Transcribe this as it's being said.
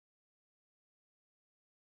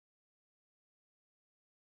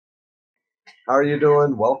How are you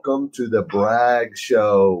doing? Welcome to the Bragg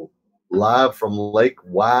Show, live from Lake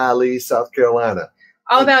Wiley, South Carolina.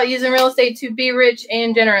 All about using real estate to be rich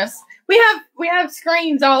and generous. We have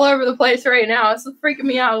screens all over the place right now. It's freaking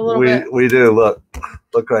me out a little bit. We do. Look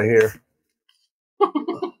right here.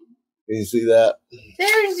 Can you see that?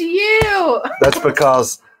 There's you.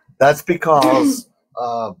 That's because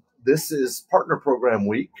this is partner program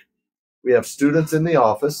week. We have students in the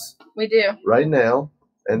office. We do right now.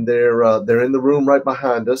 And they're in the room right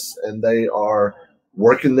behind us, and they are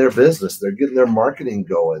working their business. They're getting their marketing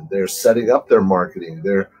going. They're setting up their marketing.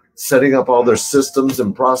 They're setting up all their systems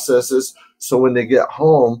and processes. So when they get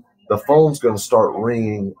home, the phone's going to start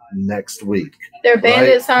ringing next week. Their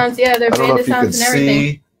bandit signs, yeah, their bandit signs and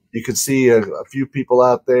everything. You can see a few people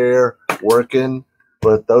out there working,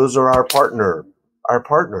 but those are our partners,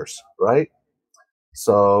 right?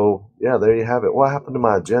 So yeah, there you have it. What happened to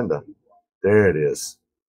my agenda? There it is.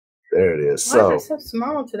 There it is. Why is it so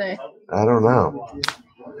small today? I don't know.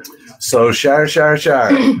 So share,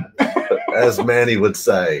 as Manny would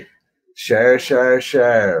say.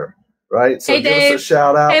 Share. Right? So hey, give Dave. us a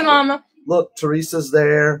shout out. Hey, Mama. Look, Teresa's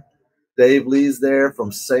there. Dave Lee's there from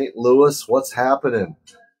St. Louis. What's happening?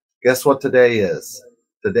 Guess what today is?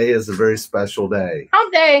 Today is a very special day.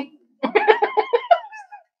 Hump day.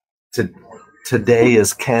 Today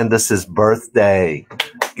is Candace's birthday.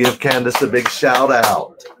 Give Candace a big shout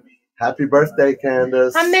out. Happy birthday,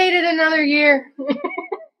 Kandas. I made it another year.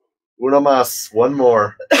 Uno más. One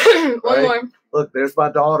more. One more. Look, there's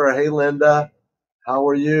my daughter. Hey, Linda. How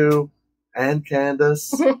are you? And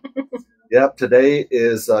Candace. Yep, today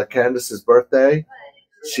is Candace's birthday.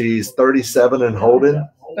 She's 37 and holding.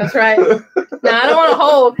 That's right. No, I don't want to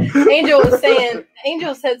hold.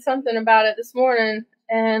 Angel said something about it this morning,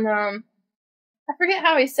 and I forget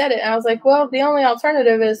how he said it. And I was like, well, the only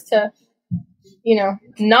alternative is to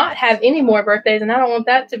not have any more birthdays, and I don't want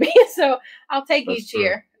that to be. So I'll take each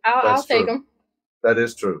year. I'll take them. That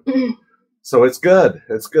is true. So it's good.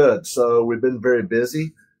 It's good. So we've been very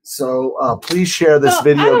busy. So please share this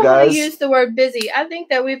video, I don't guys. want to use the word busy. I think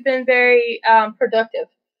that we've been very productive.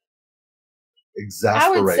 Exasperated, I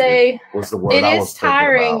would say was the word I was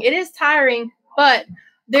tiring. thinking about. It is tiring, but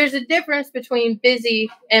there's a difference between busy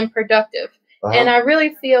and productive. And I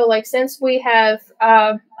really feel like since we have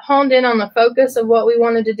honed in on the focus of what we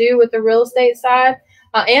wanted to do with the real estate side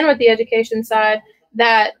and with the education side,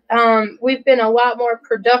 that we've been a lot more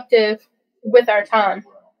productive with our time.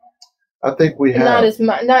 I think we have. Not as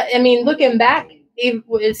much. Looking back,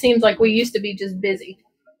 it seems like we used to be just busy.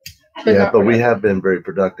 But we have been very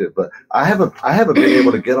productive. But I haven't been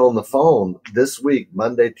able to get on the phone this week,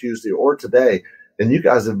 Monday, Tuesday, or today. And you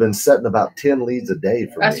guys have been setting about 10 leads a day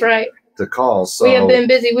for me. That's right. To call. So we have been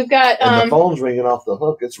busy. We've got and the phone's ringing off the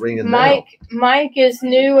hook. It's ringing now. Mike is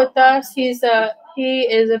new with us. He is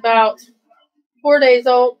about 4 days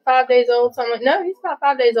old, 5 days old. So I'm like, no, he's about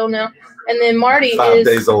 5 days old now. And then Marty is 5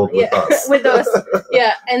 days old with us. With us.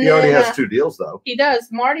 Yeah. And he already has 2 deals though. He does.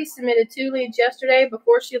 Marty submitted 2 leads yesterday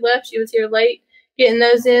before she left. She was here late getting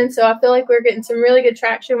those in. So I feel like we're getting some really good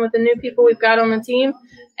traction with the new people we've got on the team.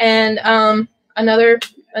 And another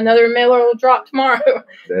mailer will drop tomorrow.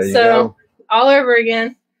 There you go. All over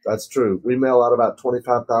again. That's true. We mail out about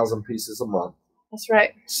 25,000 pieces a month. That's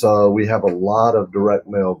right. So we have a lot of direct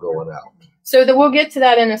mail going out. So we'll get to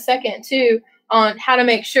that in a second too, on how to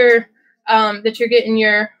make sure that you're getting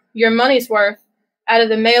your money's worth out of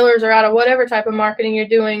the mailers or out of whatever type of marketing you're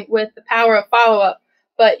doing with the power of follow-up.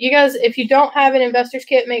 But you guys, if you don't have an investor's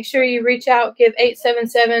kit, make sure you reach out, give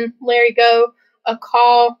 877-LARRY-GO a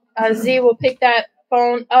call. Z will pick that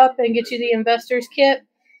phone up and get you the investor's kit.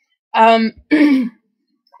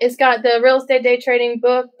 It's got the real estate day trading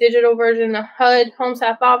book, digital version, the HUD, Homes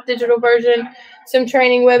Half Off digital version, some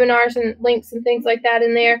training webinars and links and things like that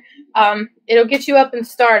in there. It'll get you up and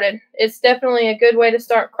started. It's definitely a good way to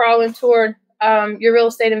start crawling toward your real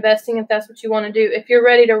estate investing if that's what you want to do. If you're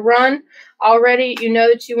ready to run already, you know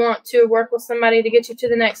that you want to work with somebody to get you to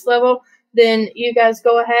the next level, then you guys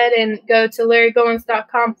go ahead and go to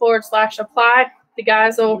LarryGoins.com/apply. The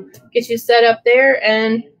guys will get you set up there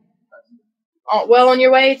and well on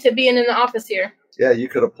your way to being in the office here. Yeah, you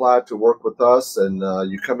could apply to work with us, and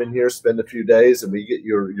you come in here, spend a few days, and we get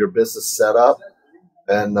your business set up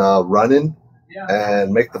and running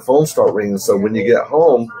and make the phone start ringing. So when you get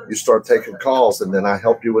home, you start taking calls, and then I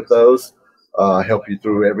help you with those, help you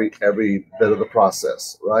through every bit of the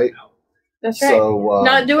process, right? That's right. So,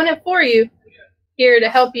 not doing it for you, here to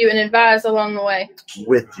help you and advise along the way.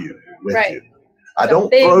 With you. Right. I don't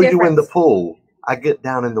throw you in the pool. I get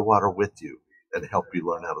down in the water with you and help you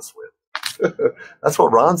learn how to swim. That's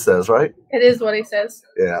what Ron says, right? It is what he says.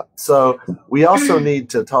 Yeah. So we also need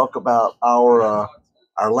to talk about our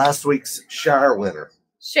last week's share winner.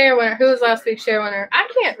 Share winner. Who was last week's share winner? I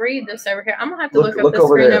can't read this over here. I'm going to have to look up the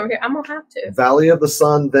over screen there. over here. I'm going to have to. Valley of the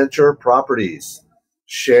Sun Venture Properties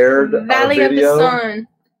shared Valley our video. of the Sun.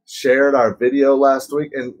 Shared our video last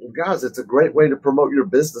week. And guys, it's a great way to promote your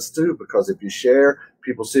business too, because if you share,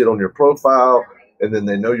 people see it on your profile and then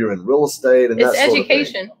they know you're in real estate and it's that sort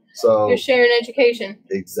education. Of thing. So you're sharing education.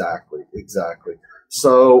 Exactly.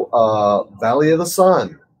 So Valley of the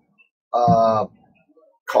Sun. Call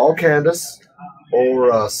Kandas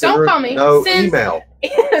or send Don't her, call me. No, email.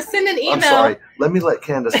 Send an email. I'm sorry. Let me let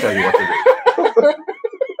Kandas tell you what to do.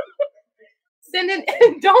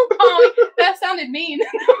 Don't call me. That sounded mean.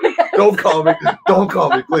 Don't call me. Don't call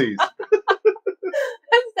me, please.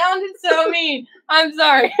 That sounded so mean. I'm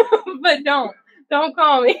sorry, but don't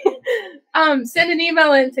call me. Send an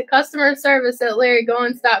email in to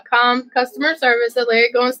customerservice@larrygoins.com.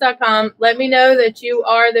 Customerservice@larrygoins.com. Let me know that you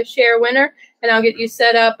are the share winner, and I'll get you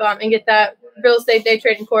set up and get that real estate day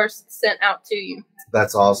trading course sent out to you.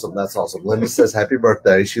 That's awesome. Linda says happy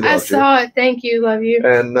birthday. She loves you. I saw it. Thank you. Love you.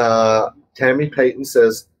 And Tammy Payton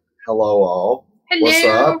says hello all. Hello. What's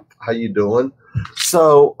up? How you doing?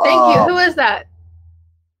 So thank you. Who is that?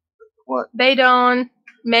 What? Baydon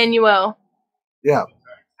Manuel. Yeah.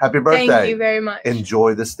 Happy birthday. Thank you very much.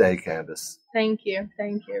 Enjoy this day, Kandas. Thank you.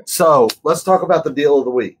 So let's talk about the deal of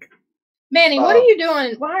the week. Manny, what are you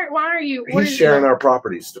doing? Why are you? He's sharing our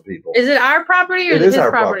properties to people. Is it our property or it is his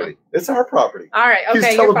our property? It's our property. All right. Okay.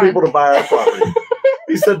 He's telling people to buy our property.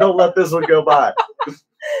 He said, "Don't let this one go by."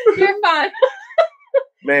 You're fine.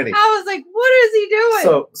 Manny. I was like, what is he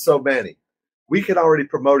doing? So Manny, we can already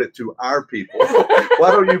promote it to our people.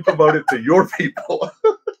 Why don't you promote it to your people?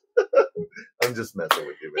 I'm just messing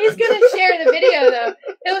with you, man. He's going to share the video, though.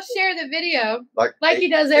 He'll share the video like he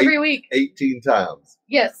does every week. 18 times.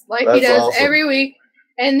 Yes, like he does every week.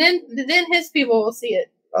 And then his people will see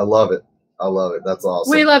it. I love it. That's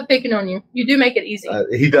awesome. We love picking on you. You do make it easy.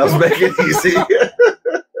 He does make it easy.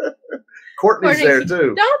 Courtney's there,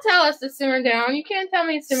 too. Don't tell us to simmer down. You can't tell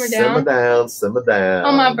me to simmer down. Simmer down.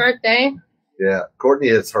 On my birthday. Yeah. Courtney,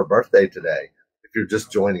 it's her birthday today. If you're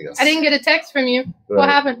just joining us. I didn't get a text from you. What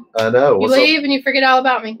happened? I know. You leave and you forget all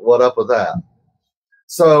about me. What up with that?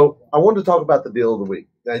 So I wanted to talk about the deal of the week.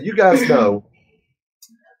 Now you guys know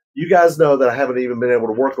that I haven't even been able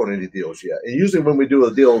to work on any deals yet. And usually when we do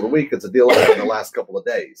a deal of the week, it's a deal in the last couple of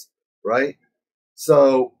days, right?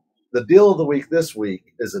 So the deal of the week this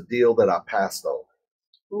week is a deal that I passed on.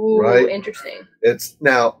 Ooh, right? Interesting. It's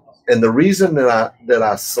now. And the reason that I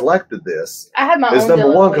selected this is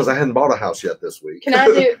number one, because I hadn't bought a house yet this week. Can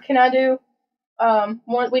I do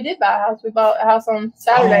one? We did buy a house. We bought a house on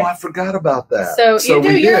Saturday. Oh, I forgot about that. So you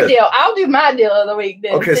do your deal. I'll do my deal of the week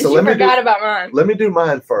then. Okay, so you forgot about mine. Let me do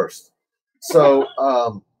mine first. So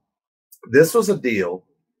this was a deal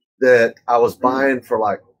that I was buying for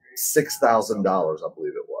like $6,000, I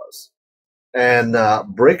believe it was, and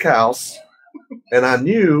brick house, and I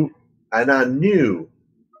knew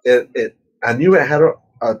it had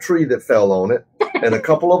a tree that fell on it, and a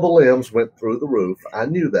couple of the limbs went through the roof. I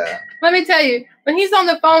knew that. Let me tell you, when he's on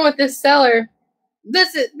the phone with this seller,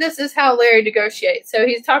 this is how Larry negotiates. So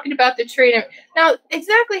he's talking about the tree. Now,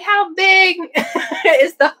 exactly how big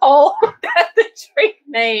is the hole that the tree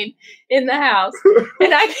made in the house?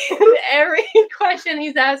 And every question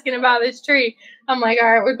he's asking about this tree, I'm like,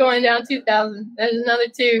 all right, we're going down 2,000. There's another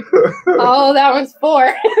 2. Oh, that one's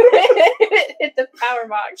 4. Hit the power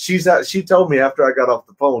box. She told me after I got off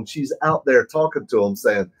the phone, she's out there talking to him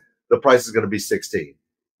saying the price is going to be 16.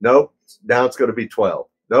 Nope. Now it's going to be 12.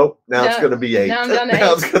 Nope. Now it's going to be 8.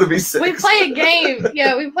 Now it's going to be 6. We play a game.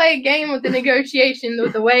 Yeah, we play a game with the negotiation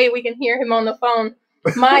with the way we can hear him on the phone.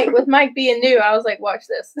 With Mike being new, I was like, watch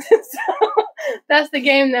this. So that's the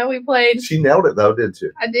game that we played. She nailed it, though, didn't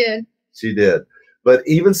you? I did. She did. But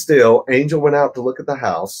even still, Angel went out to look at the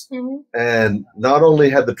house, and not only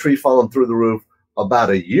had the tree fallen through the roof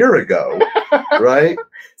about a year ago, right?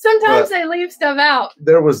 Sometimes they leave stuff out.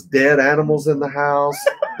 There was dead animals in the house.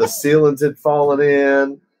 The ceilings had fallen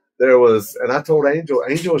in. And I told Angel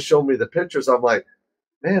was showing me the pictures. I'm like,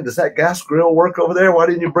 man, does that gas grill work over there? Why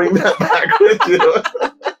didn't you bring that back with you?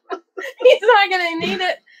 He's not going to need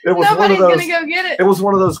it. Nobody's going to go get it. It was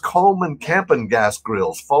one of those Coleman camping gas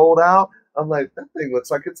grills, fold out. I'm like, that thing looks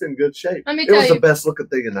like it's in good shape. Let me tell you. It was the best looking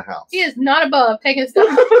thing in the house. He is not above taking stuff.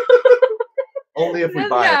 Only if we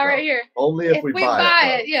buy it. Right here. Only if we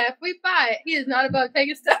buy it. Yeah, if we buy it, he is not above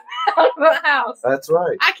taking stuff out of a house. That's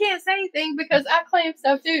right. I can't say anything because I claim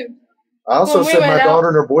stuff too. I also sent my daughter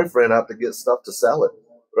and her boyfriend out to get stuff to sell it.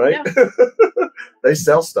 right? Yeah. They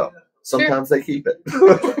sell stuff. Sometimes they keep it.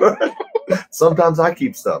 Sometimes I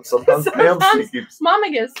keep stuff. Sometimes Pam keeps.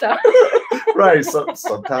 Mama gets stuff. Right.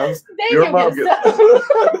 Sometimes Daniel your mom gets gets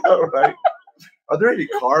stuff. Right. Are there any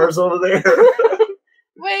cars over there?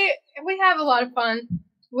 We have a lot of fun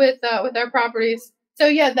with our properties. So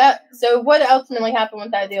yeah, so what ultimately happened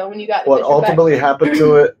with that deal when you got what ultimately happened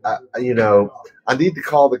to it? I need to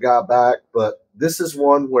call the guy back, but this is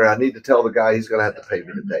one where I need to tell the guy he's going to have to pay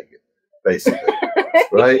me to take it, basically.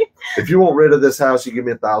 Right? If you want rid of this house, you give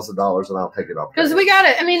me $1,000 and I'll take it off. Because we got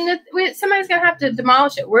it. I mean, somebody's going to have to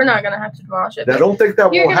demolish it. We're not going to have to demolish it. Now, I don't think that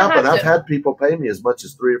will happen. I've had people pay me as much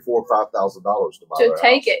as $3,000 or $4,000 to buy to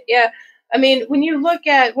take it. Yeah. I mean, when you look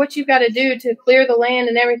at what you've got to do to clear the land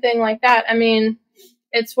and everything like that, I mean,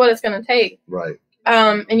 it's what it's going to take. Right.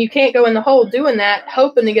 And you can't go in the hole doing that,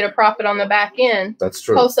 hoping to get a profit on the back end. That's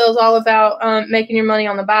true. Wholesale is all about making your money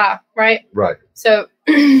on the buy, right? Right. So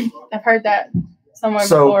I've heard that somewhere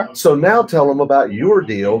before. So now tell them about your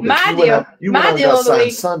deal. My deal. You went got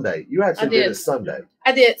signed Sunday. You actually did it Sunday.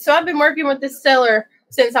 I did. So I've been working with this seller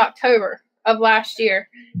since October of last year.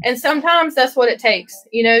 And sometimes that's what it takes.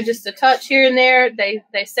 You know, just a touch here and there. They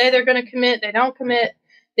say they're going to commit. They don't commit.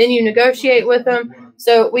 Then you negotiate with them.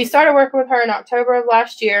 So we started working with her in October of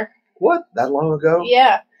last year. What? That long ago?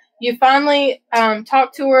 Yeah. You finally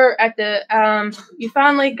talked to her at the you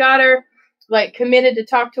finally got her like committed to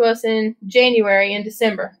talk to us in January and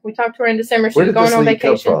December. We talked to her in December. She was going on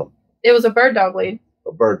vacation. Come from? It was a bird dog lead.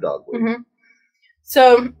 A bird dog lead. Mm-hmm.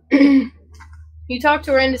 So you talked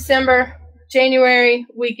to her in December. January,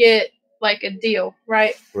 we get like a deal,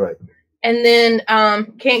 right? Right. And then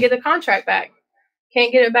can't get the contract back.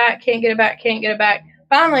 Can't get it back, can't get it back, can't get it back.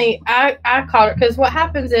 Finally, I called her because what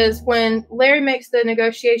happens is when Larry makes the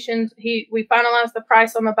negotiations, we finalize the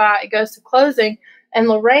price on the buy, it goes to closing, and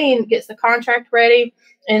Lorraine gets the contract ready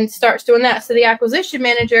and starts doing that. So the acquisition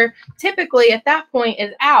manager typically at that point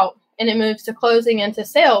is out, and it moves to closing and to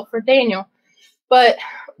sale for Daniel. But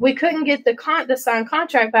we couldn't get the signed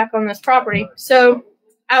contract back on this property. So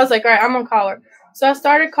I was like, all right, I'm going to call her. So I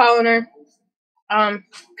started calling her.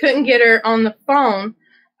 Couldn't get her on the phone.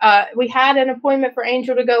 We had an appointment for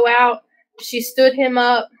Angel to go out. She stood him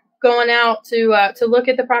up going out to look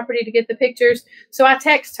at the property to get the pictures. So I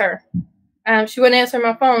text her. She wouldn't answer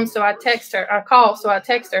my phone, so I text her. I called, so I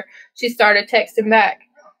text her. She started texting back.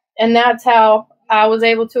 And that's how I was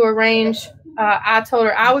able to arrange. I told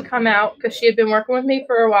her I would come out because she had been working with me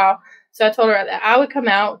for a while. So I told her that I would come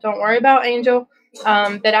out. Don't worry about Angel.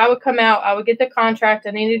 That I would come out. I would get the contract.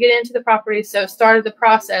 I needed to get into the property. So started the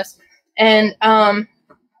process. And I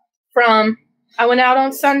went out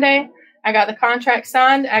on Sunday. I got the contract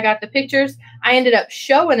signed. I got the pictures. I ended up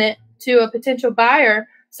showing it to a potential buyer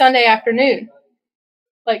Sunday afternoon,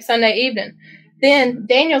 like Sunday evening. Then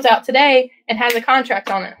Daniel's out today and has a contract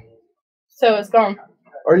on it. So it's gone.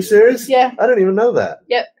 Are you serious? Yeah. I didn't even know that.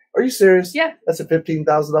 Yep. Are you serious? Yeah. That's a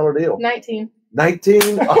 $15,000 deal. 19.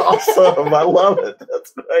 19? Awesome. I love it.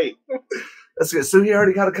 That's great. That's good. So he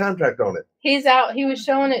already got a contract on it. He's out. He was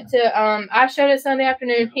showing it to, I showed it Sunday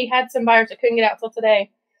afternoon. He had some buyers that couldn't get out till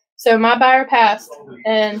today. So my buyer passed,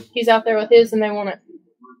 and he's out there with his, and they want it.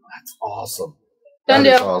 That's awesome. Done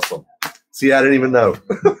deal. That's awesome. See, I didn't even know.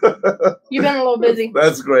 You've been a little busy.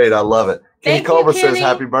 That's great. I love it. Kenny Culver says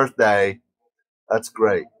happy birthday. That's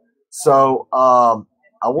great. So I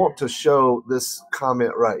want to show this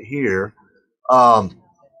comment right here.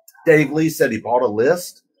 Dave Lee said he bought a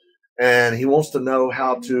list, and he wants to know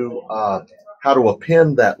how to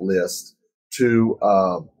append that list to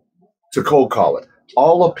cold call it.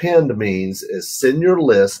 All append means is send your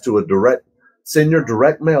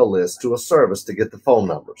direct mail list to a service to get the phone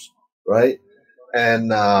numbers, right?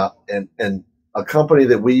 And a company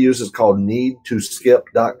that we use is called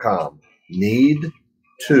needtoskip.com.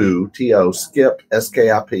 skip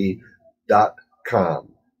skip.com,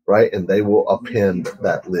 right? And they will append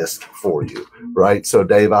that list for you, right? So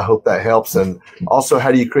Dave, I hope that helps. And also,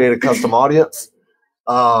 how do you create a custom audience?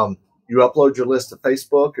 You upload your list to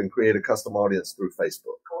Facebook and create a custom audience through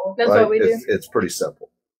Facebook. That's right? what we do. It's pretty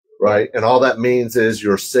simple, right? And all that means is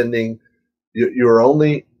you're sending your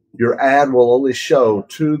ad will only show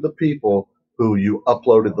to the people who you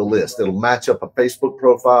uploaded the list. It'll match up a Facebook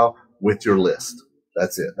profile with your list.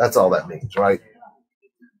 That's it. That's all that means, right?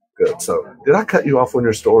 Good. So did I cut you off on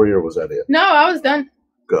your story, or was that it? No, I was done.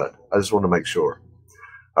 Good. I just want to make sure.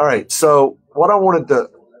 All right. So what I wanted to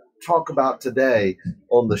talk about today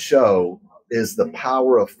on the show is the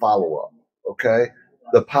power of follow-up. Okay?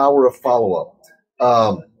 The power of follow-up.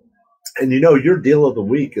 And your deal of the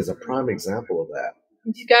week is a prime example of that.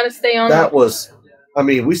 You got to stay on that. I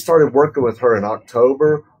mean, we started working with her in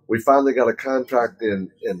October. We finally got a contract in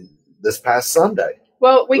this past Sunday.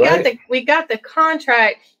 Well, we right? got the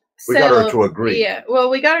contract We settled. got her to agree. Yeah. Well,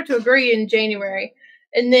 we got her to agree in January,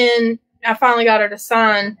 and then I finally got her to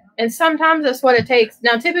sign. And sometimes that's what it takes.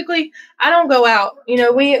 Now, typically, I don't go out. You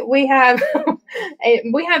know, we have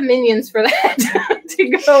we have minions for that to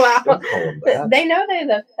go out. Don't call them that. They know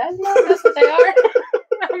that's what they are.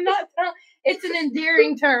 I'm not telling. It's an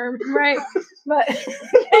endearing term, right? But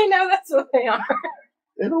they know that's what they are.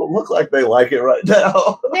 They don't look like they like it right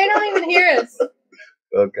now. They don't even hear us.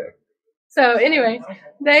 Okay. So anyway,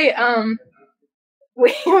 they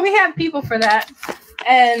we have people for that,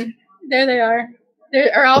 and there they are. There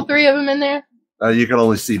are all three of them in there. You can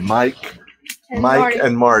only see Mike, And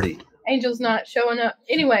Marty. Angel's not showing up.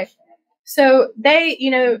 Anyway, so they,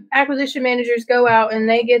 acquisition managers go out and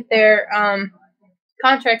they get their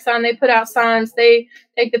contracts signed. They put out signs. They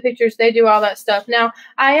take the pictures. They do all that stuff. Now,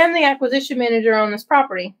 I am the acquisition manager on this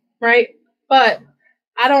property, right? But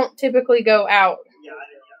I don't typically go out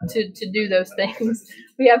to do those things.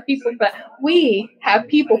 We have people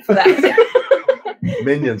for that.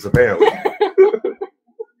 Minions, apparently.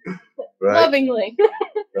 Right? Lovingly.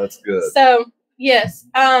 That's good. So, yes.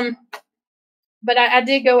 But I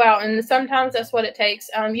did go out, and sometimes that's what it takes.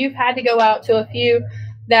 You've had to go out to a few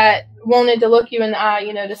that wanted to look you in the eye,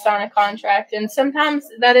 to sign a contract. And sometimes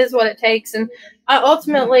that is what it takes. And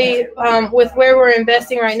ultimately, with where we're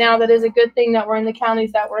investing right now, that is a good thing that we're in the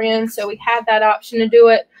counties that we're in. So we have that option to do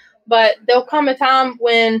it. But there'll come a time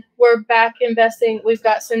when we're back investing. We've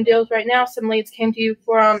got some deals right now. Some leads came to you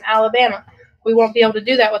from Alabama. We won't be able to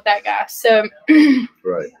do that with that guy. So,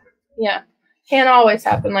 right. Yeah, can't always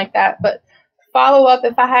happen like that. But follow up,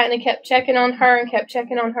 if I hadn't kept checking on her and kept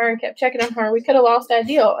checking on her and kept checking on her, we could have lost that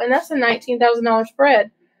deal. And that's a $19,000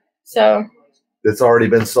 spread. So it's already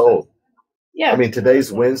been sold. Yeah. I mean,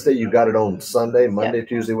 today's Wednesday. You got it on Sunday, Monday,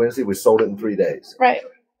 Tuesday, Wednesday. We sold it in 3 days. Right.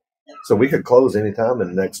 So we could close anytime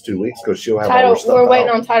in the next 2 weeks because she'll have all her stuff We're waiting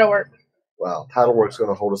on title work. Wow. Title work's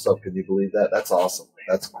going to hold us up. Can you believe that? That's awesome.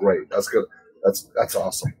 That's great. That's good. That's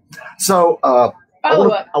awesome. So follow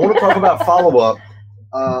up. I want to talk about follow up.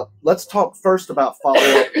 Let's talk first about follow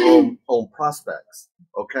up on prospects.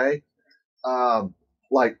 Okay.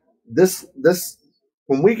 Like this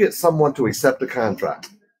when we get someone to accept a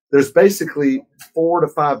contract, there's basically 4 to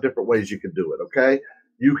 5 different ways you can do it. Okay.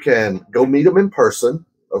 You can go meet them in person.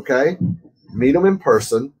 Okay. Meet them in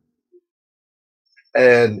person.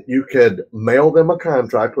 And you could mail them a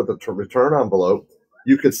contract with a return envelope.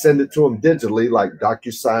 You could send it to them digitally, like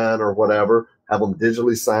DocuSign or whatever, have them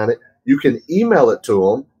digitally sign it. You can email it to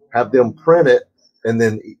them, have them print it, and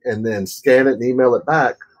then scan it and email it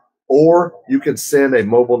back. Or you could send a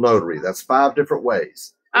mobile notary. That's 5 different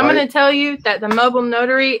ways. I'm going to tell you that the mobile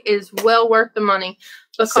notary is well worth the money.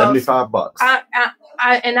 Because $75.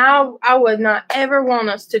 I would not ever want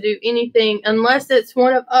us to do anything unless it's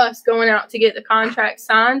one of us going out to get the contract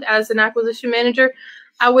signed as an acquisition manager.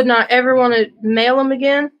 I would not ever want to mail them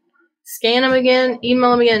again, scan them again,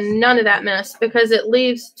 email them again, none of that mess, because it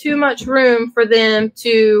leaves too much room for them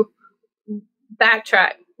to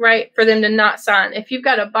backtrack, right? For them to not sign. If you've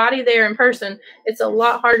got a body there in person, it's a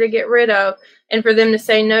lot harder to get rid of and for them to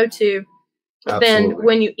say no to than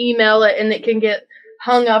when you email it and it can get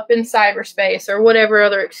hung up in cyberspace or whatever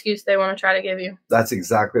other excuse they want to try to give you. That's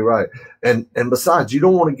exactly right. And besides, you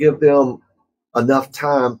don't want to give them enough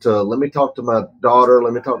time to, let me talk to my daughter,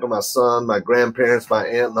 let me talk to my son, my grandparents, my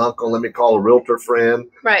aunt and uncle, let me call a realtor friend.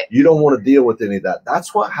 Right. You don't want to deal with any of that.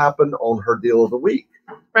 That's what happened on her deal of the week,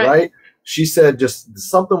 right? She said just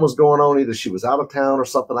something was going on. Either she was out of town or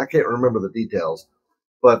something. I can't remember the details.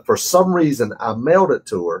 But for some reason, I mailed it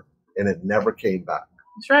to her and it never came back.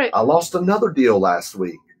 That's right. I lost another deal last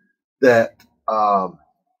week that I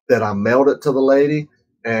mailed it to the lady,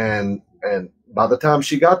 and by the time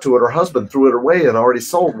she got to it, her husband threw it away and already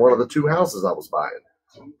sold one of the 2 houses I was buying.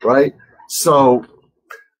 Right? So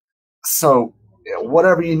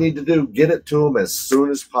whatever you need to do, get it to them as soon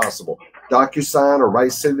as possible. DocuSign or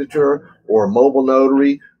Right Signature or mobile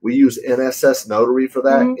notary. We use NSS Notary for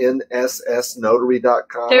that.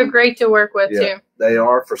 NSSnotary.com. They're great to work with too. They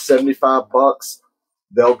are. For $75.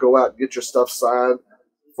 They'll go out and get your stuff signed.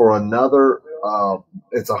 For another,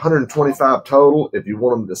 it's $125 total if you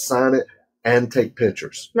want them to sign it and take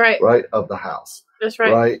pictures, right, of the house. That's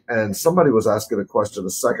right. Right. And somebody was asking a question a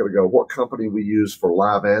second ago, what company we use for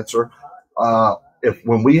Live Answer.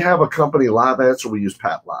 When we have a company Live Answer, we use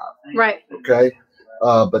Pat Live. Right. Okay.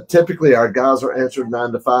 But typically our guys are answered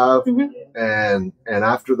 9 to 5, and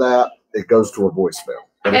after that it goes to a voicemail.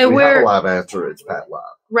 And if we have a Live Answer, it's Pat Live.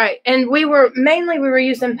 Right. And we were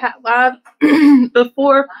using Pat Live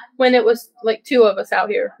before, when it was like 2 of us out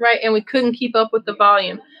here, right? And we couldn't keep up with the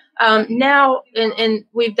volume. Now, and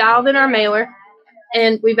we've dialed in our mailer,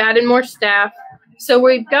 and we've added more staff. So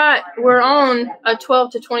we're on a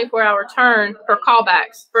 12 to 24 hour turn for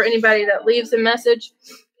callbacks for anybody that leaves a message.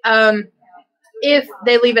 If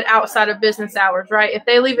they leave it outside of business hours, right? If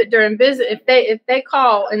they leave it during business, if they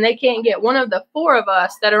call and they can't get one of the 4 of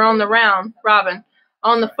us that are on the round, Robin,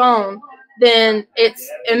 on the phone, then it's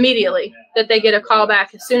immediately that they get a call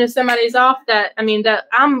back. As soon as somebody's off, that I'm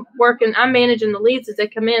managing the leads as they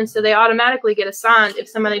come in, so they automatically get assigned if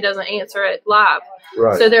somebody doesn't answer it live.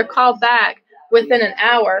 Right. So they're called back within an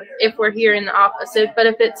hour if we're here in the office. But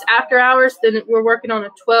if it's after hours, then we're working on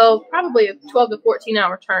probably a 12 to 14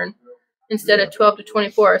 hour turn instead of 12 to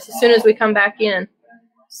 24. As soon as we come back in.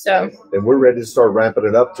 So. And we're ready to start ramping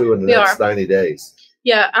it up too in the next 90 days.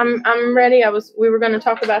 Yeah, I'm ready. We were going to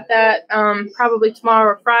talk about that probably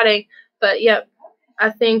tomorrow or Friday, but yeah, I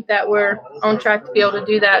think that we're on track to be able to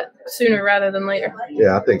do that sooner rather than later.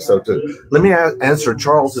 Yeah, I think so too. Let me answer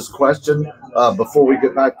Charles's question before we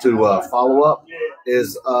get back to follow up.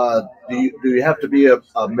 Is do you have to be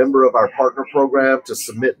a member of our partner program to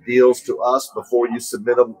submit deals to us before you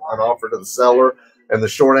submit an offer to the seller? And the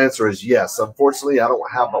short answer is yes. Unfortunately, I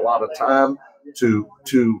don't have a lot of time to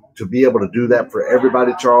be able to do that for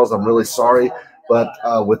everybody, Charles. I'm really sorry, but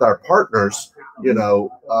with our partners,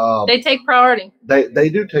 they take priority. They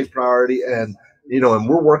do take priority, and and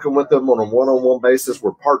we're working with them on a one-on-one basis.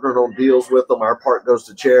 We're partnering on deals with them. Our part goes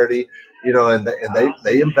to charity, and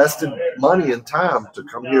they invested money and time to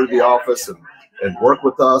come here to the office and work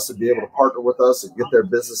with us and be able to partner with us and get their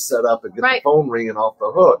business set up and get the phone ringing off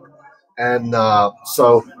the hook. And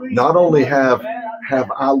so not only have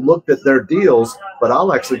I looked at their deals, but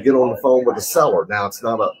I'll actually get on the phone with the seller. Now it's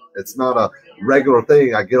not a regular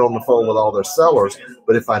thing. I get on the phone with all their sellers,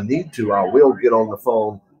 but if I need to, I will get on the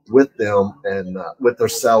phone with them and with their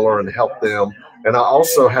seller and help them. And I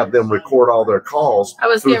also have them record all their calls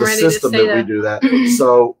through the system that we do that.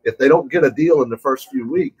 So if they don't get a deal in the first few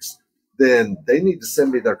weeks, then they need to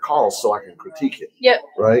send me their calls so I can critique it. Yep.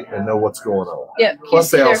 Right? And know what's going on. Yep.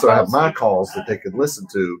 Plus, they also have my calls that they can listen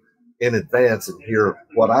to in advance and hear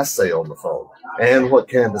what I say on the phone and what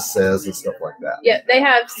Kandas says and stuff like that. Yeah, they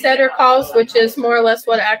have setter calls, which is more or less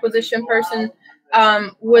what an acquisition person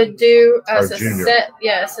would do.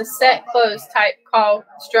 It's a set close type call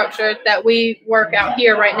structure that we work out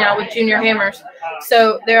here right now with Junior Hammers.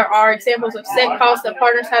 So there are examples of set calls that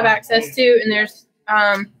partners have access to, and there's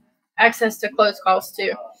access to close calls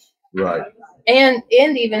too. Right. And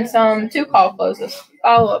even some 2-call closes,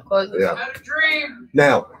 follow-up closes. Yeah.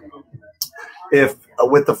 Now, if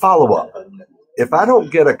with the follow-up, if I don't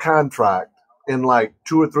get a contract in like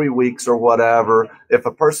 2 or 3 weeks or whatever, if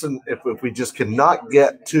we just cannot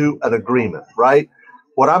get to an agreement, right?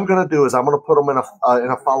 What I'm going to do is I'm going to put them in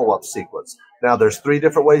a follow-up sequence. Now, there's 3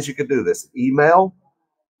 different ways you can do this: email,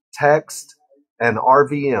 text, and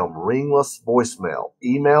RVM, ringless voicemail.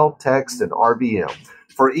 Email, text, and RVM.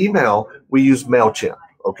 For email, we use MailChimp,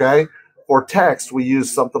 okay? For text, we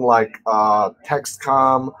use something like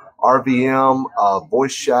TextCom, RVM,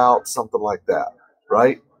 Voice Shout, something like that,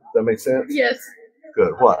 right? Does that make sense? Yes.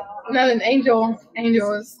 Good. What? No, an Angel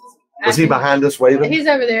is... Was he behind us waving? He's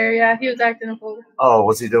over there, yeah. He was acting a fool. Oh,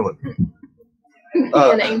 what's he doing? Being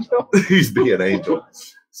an angel. He's being an angel.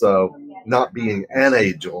 So, not being an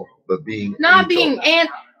angel, but being not angel. Being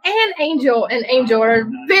an angel and angel are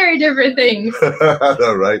very different things. I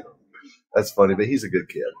know, right? That's funny, but he's a good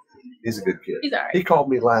kid. He's a good kid. He's all right. He called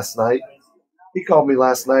me last night.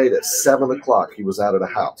 At 7 o'clock. He was out of the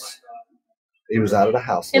house.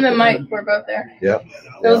 Him and Mike were both there. Yep.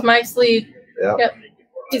 Those Mike's lead. Yep.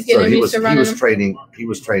 He's getting used to running. He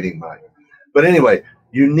was training Mike. But anyway,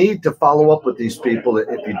 you need to follow up with these people.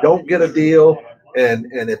 If you don't get a deal, and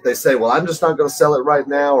if they say, well, I'm just not going to sell it right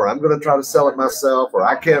now, or I'm going to try to sell it myself, or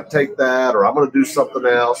I can't take that, or I'm going to do something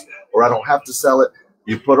else, or I don't have to sell it,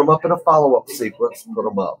 you put them up in a follow-up sequence, put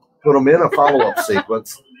them in a follow-up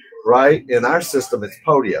sequence, right? In our system, it's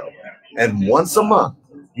Podio. And once a month,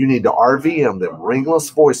 you need to RVM them,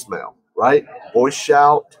 ringless voicemail, right? Voice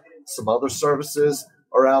Shout, some other services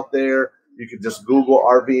are out there. You can just Google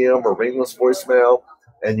RVM or ringless voicemail.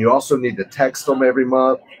 And you also need to text them every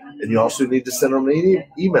month. And you also need to send them an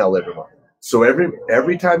email every month. So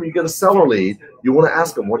every time you get a seller lead, you want to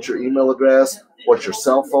ask them, what's your email address? What's your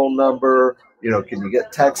cell phone number? Can you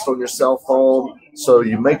get text on your cell phone? So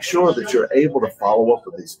you make sure that you're able to follow up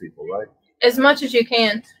with these people, right? As much as you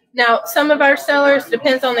can. Now, some of our sellers,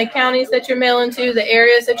 depends on the counties that you're mailing to, the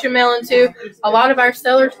areas that you're mailing to. A lot of our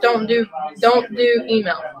sellers don't do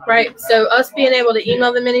email, right? So us being able to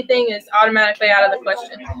email them anything is automatically out of the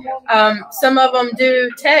question. Some of them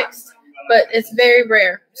do text, but it's very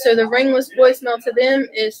rare. So the ringless voicemail to them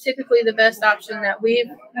is typically the best option that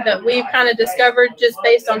we've kind of discovered just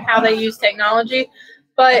based on how they use technology.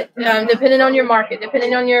 But depending on your market,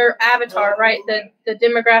 depending on your avatar, right, the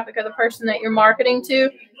demographic of the person that you're marketing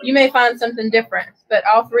to, you may find something different. But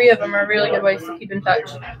all three of them are really good ways to keep in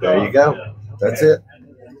touch. There you go. That's it.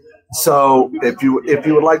 So if you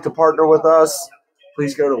would like to partner with us,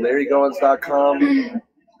 please go to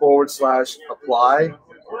LarryGoins.com/apply,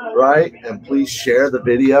 right? And please share the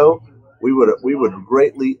video. We would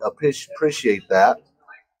greatly appreciate that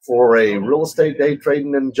for a real estate day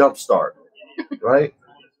trading and jumpstart, right?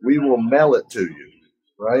 We will mail it to you,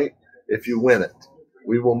 right? If you win it,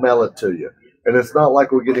 we will mail it to you. And it's not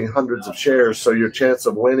like we're getting hundreds of shares, so your chance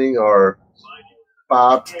of winning are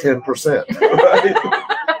 5 to 10%, right?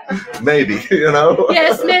 Maybe, you know?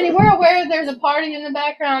 Yes, Manny, we're aware there's a party in the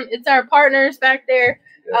background. It's our partners back there.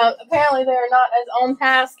 Apparently they're not as on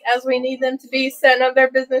task as we need them to be setting up their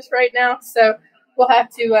business right now, so we'll have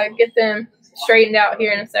to get them straightened out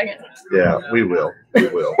here in a second. Yeah, we will. We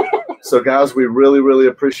will. So, guys, we really, really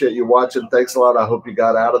appreciate you watching. Thanks a lot. I hope you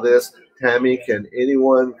got out of this. Tammy, can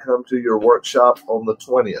anyone come to your workshop on the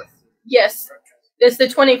 20th? Yes. It's the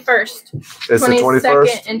 21st. It's 22nd the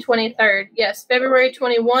 21st? and 23rd. Yes, February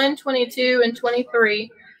 21, 22, and 23.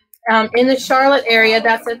 In the Charlotte area,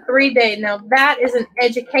 that's a 3-day. Now, that is an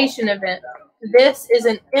education event. This is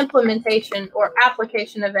an implementation or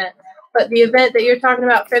application event. But the event that you're talking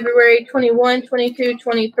about, February 21, 22,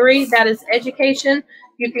 23, that is education.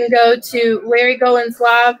 You can go to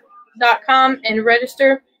LarryGoinsLive.com and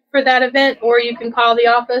register for that event, or you can call the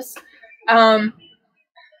office.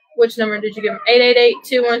 Which number did you give them?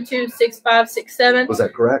 888-212-6567. Was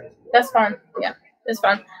that correct? That's fine. Yeah, that's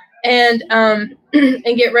fine. And and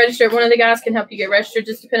get registered. One of the guys can help you get registered,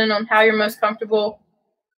 just depending on how you're most comfortable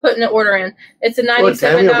putting an order in. It's a $97. Well,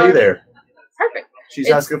 Tammy will be there. Perfect. She's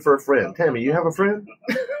asking for a friend. Tammy, you have a friend?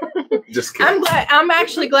 Just kidding. I'm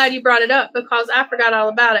actually glad you brought it up because I forgot all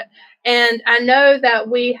about it. And I know that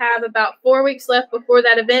we have about 4 weeks left before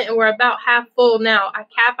that event, and we're about half full now. I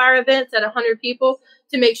cap our events at 100 people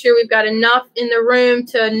to make sure we've got enough in the room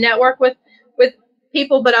to network with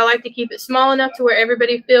people, but I like to keep it small enough to where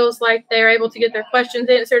everybody feels like they're able to get their questions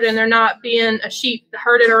answered and they're not being a sheep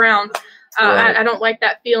herded around. Right. I don't like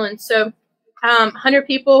that feeling. So 100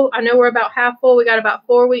 people. I know we're about half full. We got about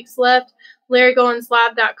 4 weeks left.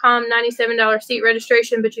 LarryGoinsLive.com, $97 seat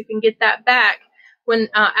registration, but you can get that back when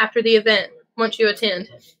after the event once you attend.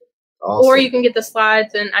 Awesome. Or you can get the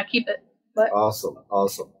slides and I keep it. But. Awesome.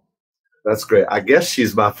 That's great. I guess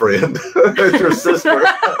she's my friend. It's your sister.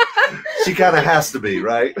 She kind of has to be,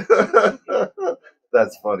 right?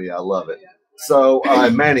 That's funny. I love it. So,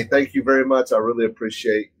 Manny, thank you very much. I really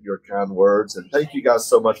appreciate your kind words. And thank you guys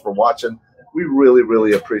so much for watching. We really,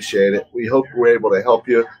 really appreciate it. We hope we're able to help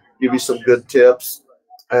you, give you some good tips.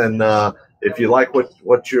 And if you like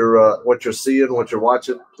what you're seeing, what you're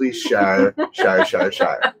watching, please share.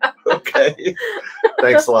 Okay.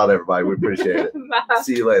 Thanks a lot, everybody. We appreciate it. Bye.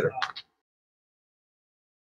 See you later.